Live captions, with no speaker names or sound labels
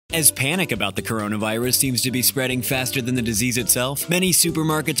As panic about the coronavirus seems to be spreading faster than the disease itself, many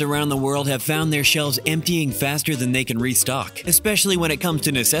supermarkets around the world have found their shelves emptying faster than they can restock, especially when it comes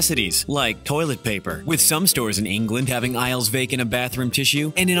to necessities, like toilet paper, with some stores in England having aisles vacant of bathroom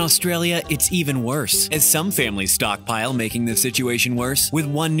tissue, and in Australia it's even worse, as some families stockpile, making the situation worse, with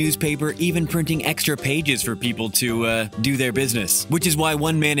one newspaper even printing extra pages for people to, do their business. Which is why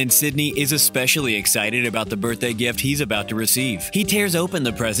one man in Sydney is especially excited about the birthday gift he's about to receive. He tears open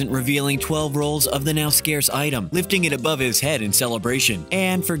the present, revealing 12 rolls of the now scarce item, lifting it above his head in celebration.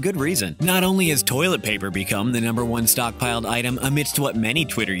 And for good reason. Not only has toilet paper become the #1 stockpiled item amidst what many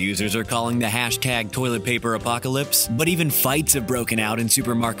Twitter users are calling the hashtag toilet paper apocalypse, but even fights have broken out in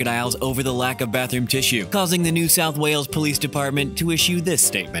supermarket aisles over the lack of bathroom tissue, causing the New South Wales Police Department to issue this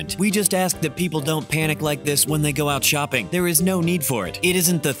statement. "We just ask that people don't panic like this when they go out shopping. There is no need for it. It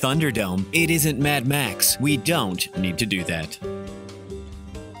isn't the Thunderdome. It isn't Mad Max. We don't need to do that."